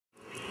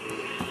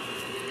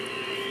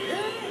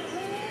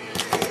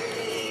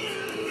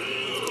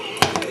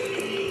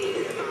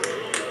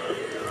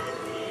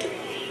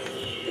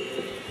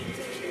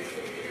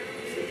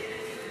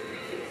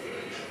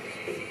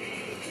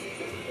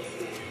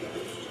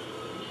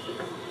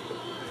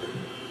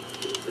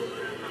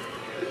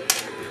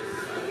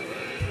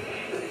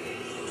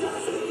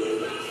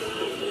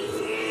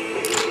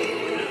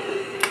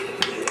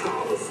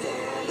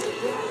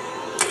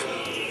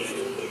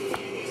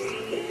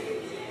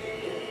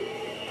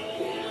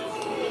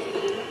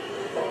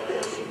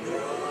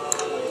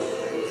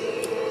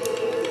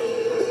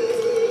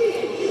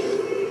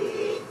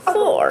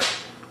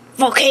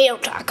volcano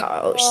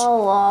tacos.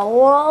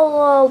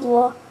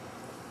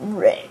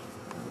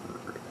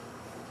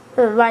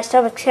 My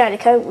stomach's kind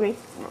of hungry.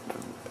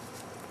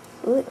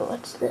 Ooh,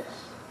 what's this?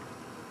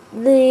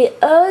 The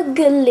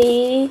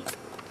ugly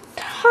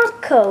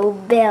Taco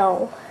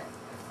Bell.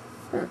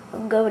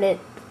 I'm going in.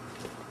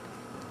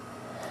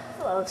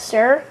 Hello,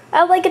 sir.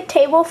 I'd like a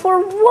table for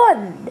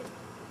one.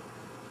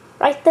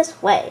 Right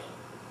this way.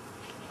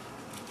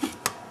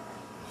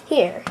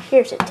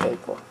 Here's a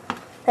table.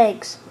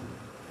 Thanks.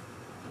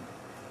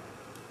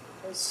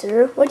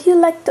 Sir, what do you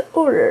like to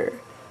order?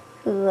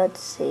 Let's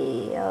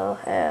see, I'll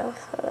have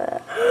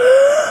a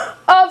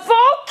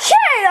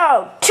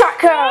volcano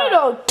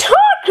taco!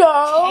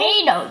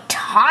 Potato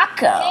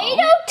taco?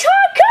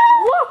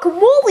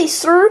 Guacamole,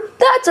 sir!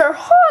 That's our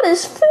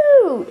hottest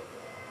food!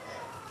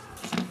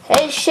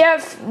 Hey,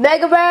 Chef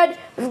Mega Man,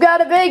 we've got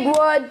a big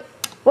one.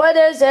 What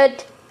is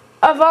it?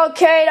 A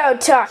volcano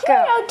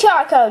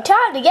taco.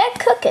 Time to get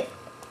cooking.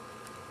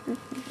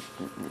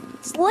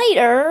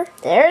 Later.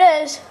 There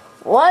it is.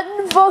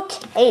 One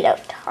volcano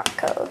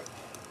taco.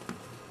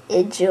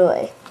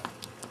 Enjoy.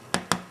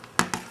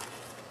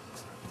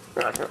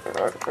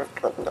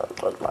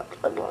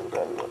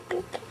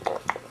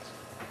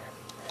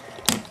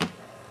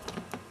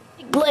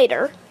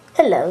 Later.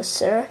 Hello,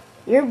 sir.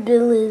 Your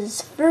bill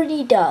is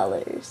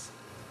 $30.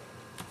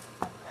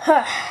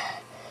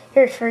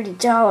 Here's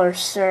 $30,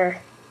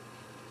 sir.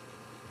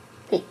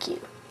 Thank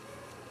you.